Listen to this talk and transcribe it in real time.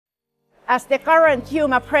As the current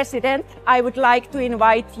EWMA president, I would like to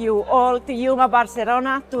invite you all to EWMA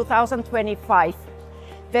Barcelona 2025.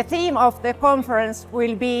 The theme of the conference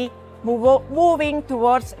will be Moving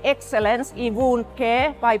Towards Excellence in Wound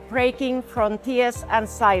Care by Breaking Frontiers and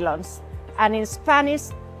Silos, and in Spanish,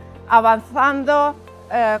 Avanzando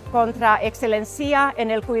contra excelencia en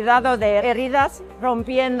el cuidado de heridas,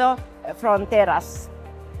 rompiendo fronteras.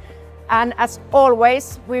 And as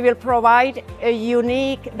always, we will provide a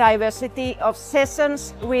unique diversity of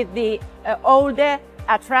sessions with the older,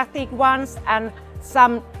 attractive ones and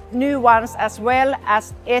some new ones as well,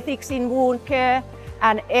 as ethics in wound care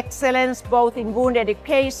and excellence both in wound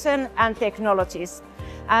education and technologies.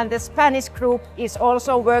 And the Spanish group is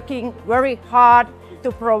also working very hard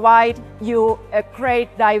to provide you a great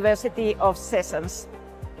diversity of sessions.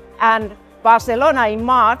 And Barcelona in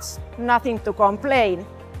March, nothing to complain.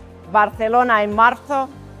 Barcelona en marzo,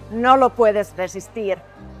 no lo puedes resistir.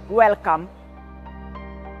 Welcome.